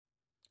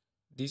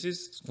This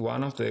is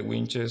one of the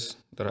winches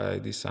that I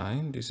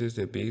designed. This is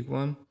the big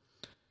one.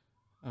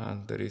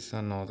 And there is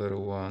another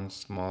one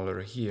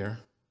smaller here.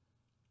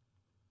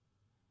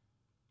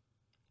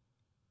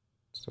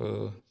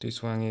 So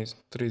this one is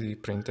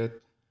 3D printed.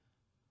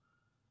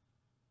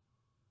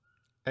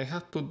 I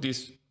have put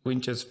these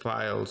winches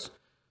files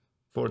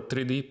for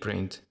 3D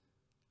print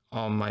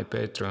on my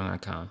Patreon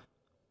account.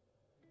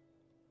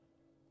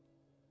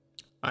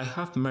 I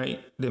have made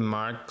the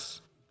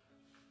marks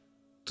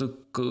to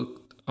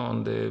cook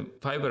on the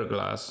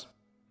fiberglass,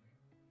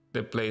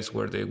 the place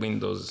where the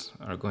windows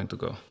are going to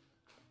go.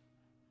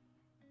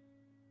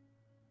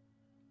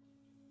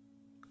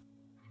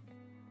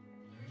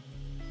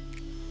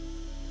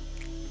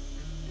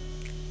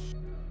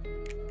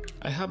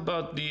 I have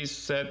bought this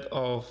set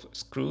of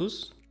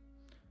screws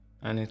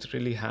and it's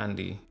really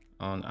handy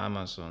on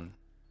Amazon.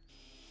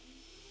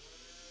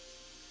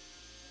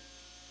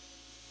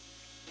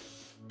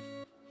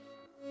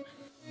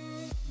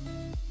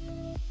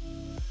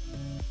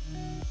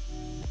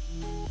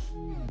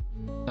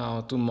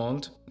 Now to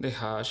mount the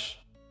hatch,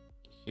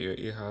 here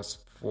it has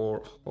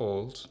 4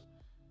 holes,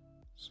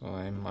 so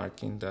I'm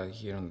marking that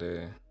here on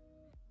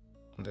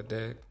the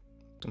deck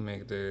to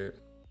make the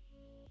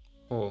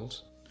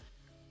holes,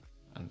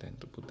 and then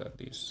to put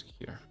this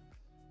here,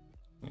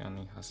 and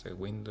it has a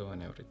window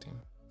and everything.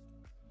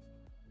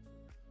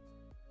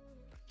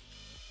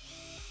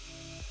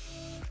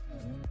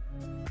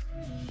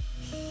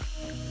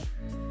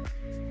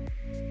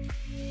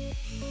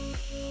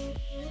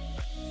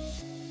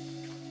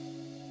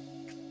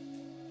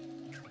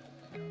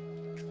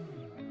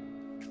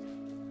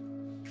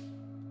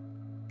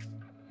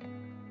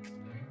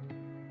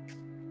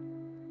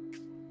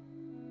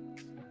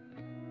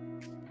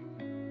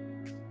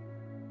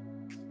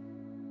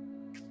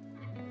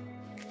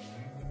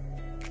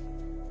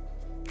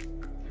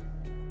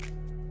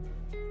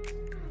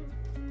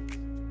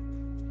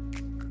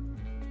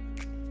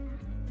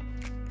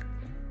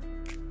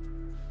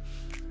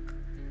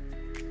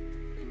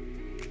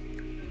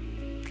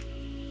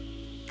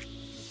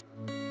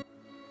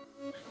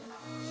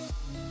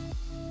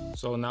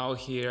 So now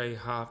here I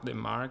have the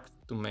mark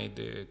to make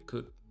the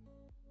cut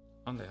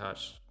on the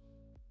hatch.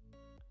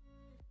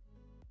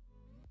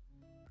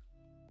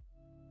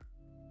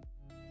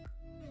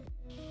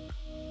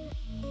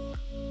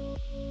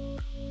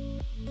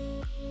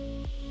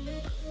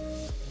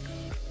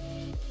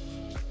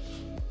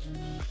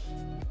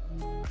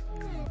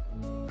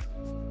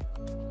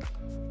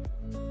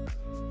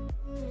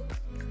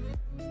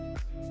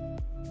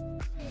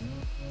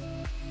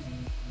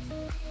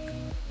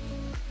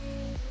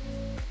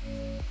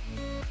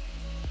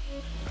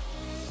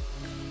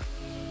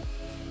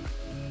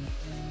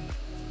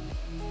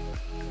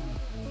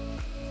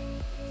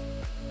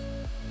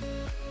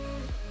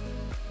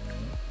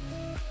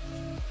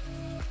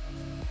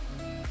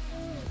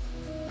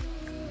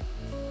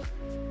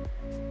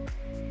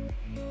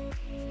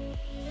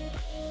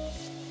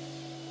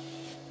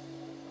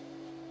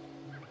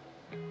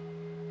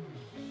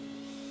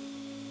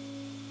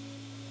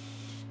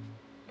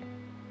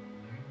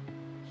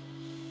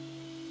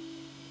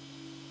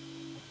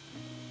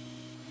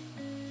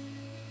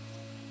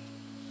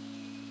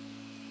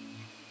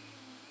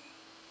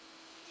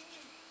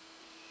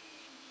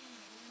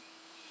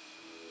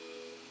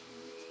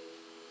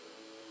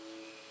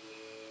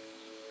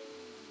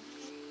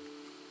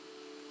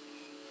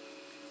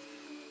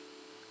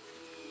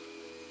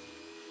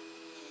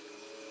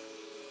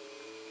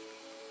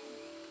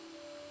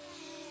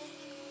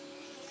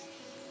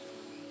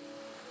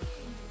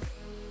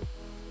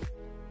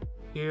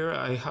 Here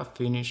I have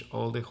finished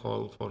all the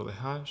hole for the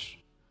hatch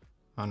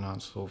and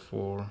also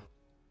for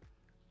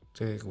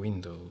the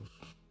windows.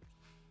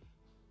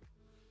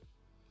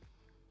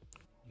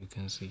 You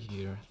can see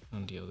here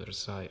on the other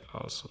side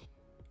also.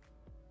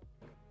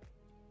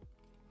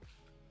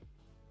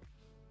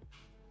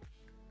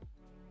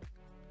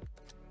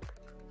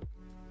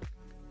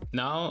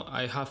 Now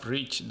I have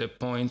reached the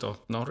point of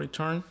no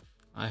return.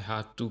 I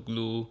had to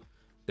glue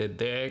the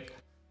deck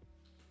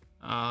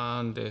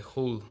and the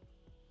hull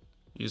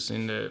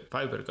using the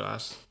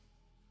fiberglass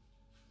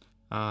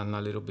and a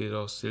little bit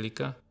of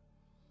silica.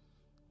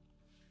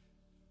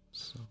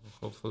 So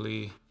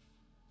hopefully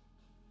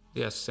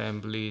the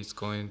assembly is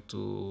going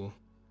to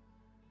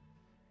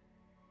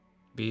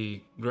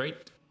be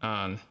great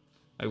and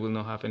I will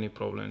not have any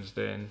problems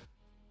then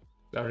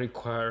that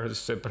require the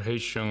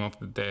separation of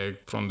the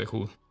deck from the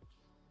hull.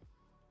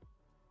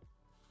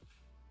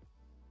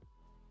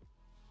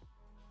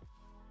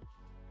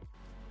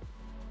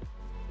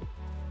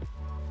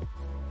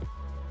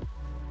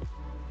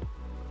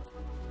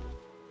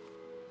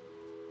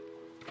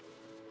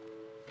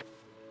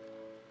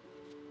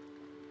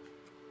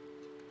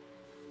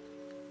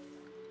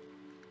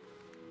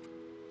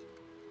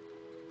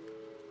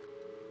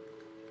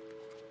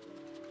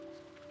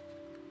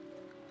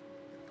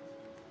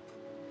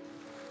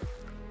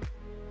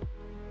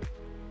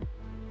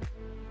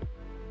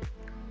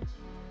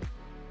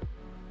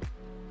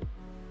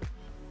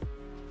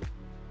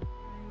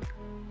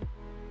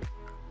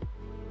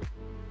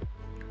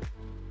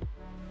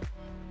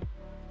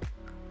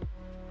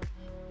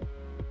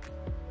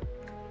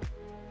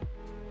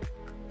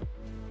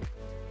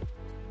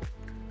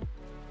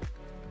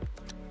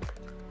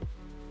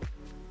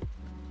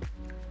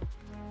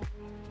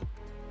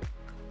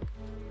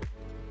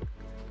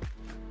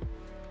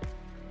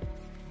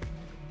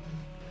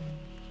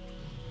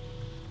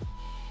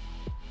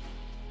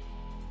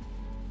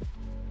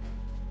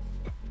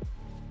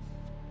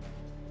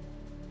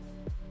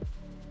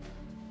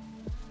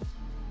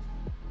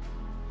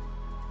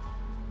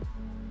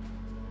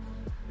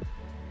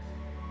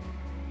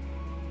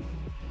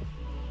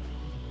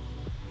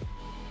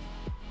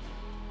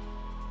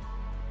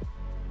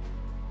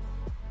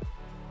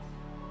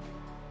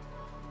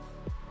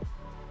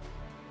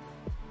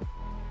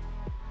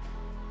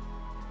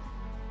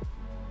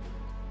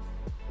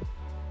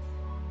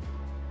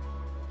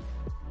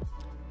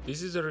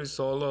 This is the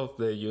result of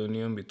the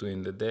union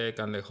between the deck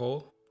and the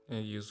hull. I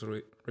use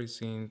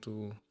resin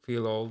to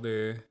fill all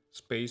the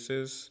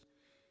spaces,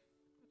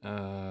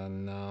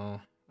 and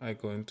now I'm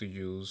going to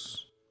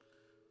use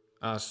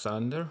a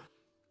sander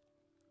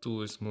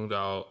to smooth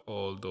out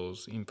all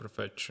those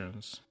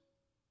imperfections.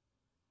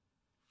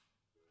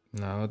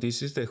 Now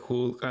this is the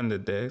hull and the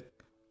deck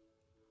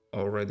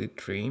already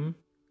trimmed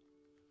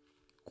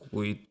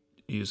with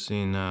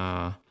using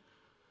a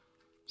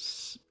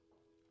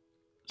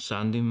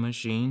sanding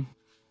machine.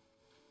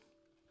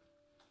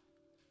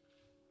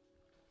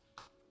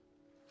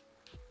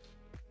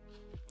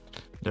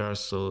 There are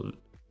some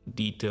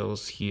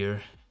details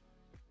here.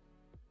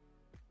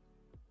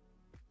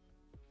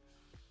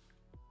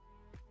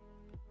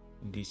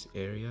 In this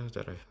area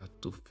that I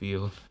had to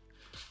fill.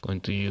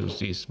 Going to use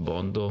this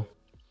Bondo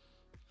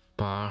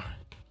bar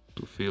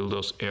to fill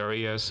those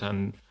areas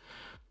and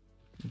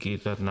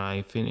give that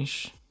nice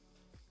finish,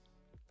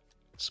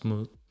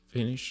 smooth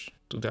finish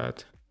to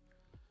that.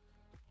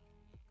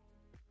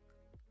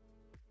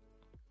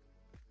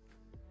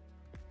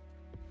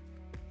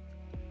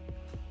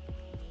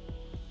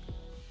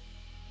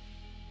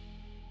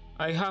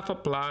 I have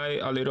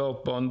applied a little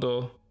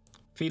Bondo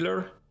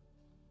filler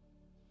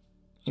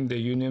in the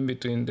union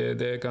between the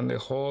deck and the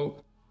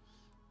hull,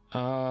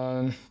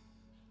 and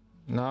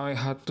now I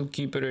had to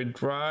keep it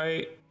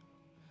dry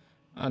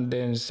and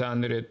then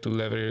sand it to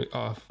level it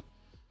off.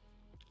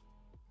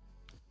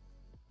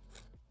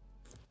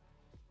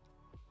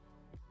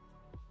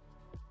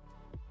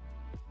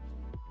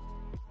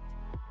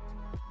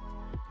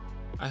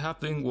 I have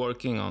been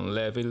working on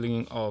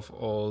leveling off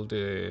all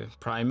the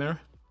primer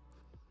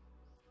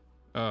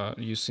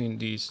using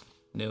this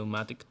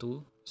pneumatic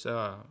tool. It's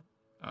a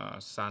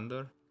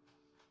sander,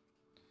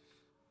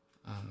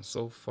 and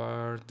so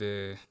far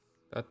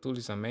that tool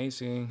is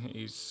amazing.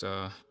 It's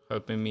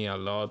helping me a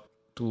lot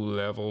to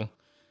level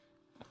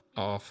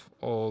off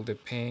all the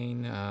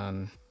paint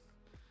and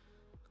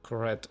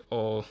correct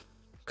all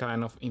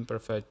kind of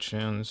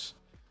imperfections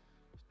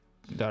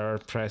that are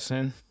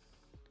present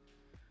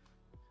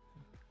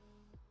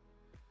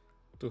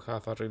to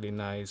have a really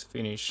nice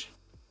finish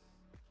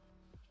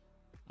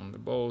on the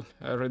boat.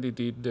 I already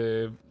did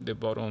the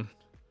bottom,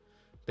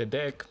 the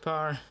deck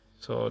part,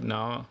 so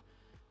now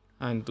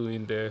I'm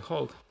doing the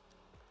hull.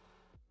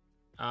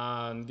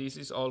 And this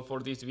is all for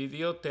this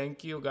video.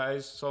 Thank you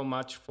guys so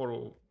much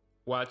for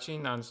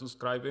watching and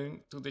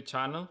subscribing to the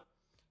channel.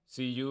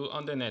 See you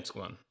on the next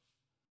one.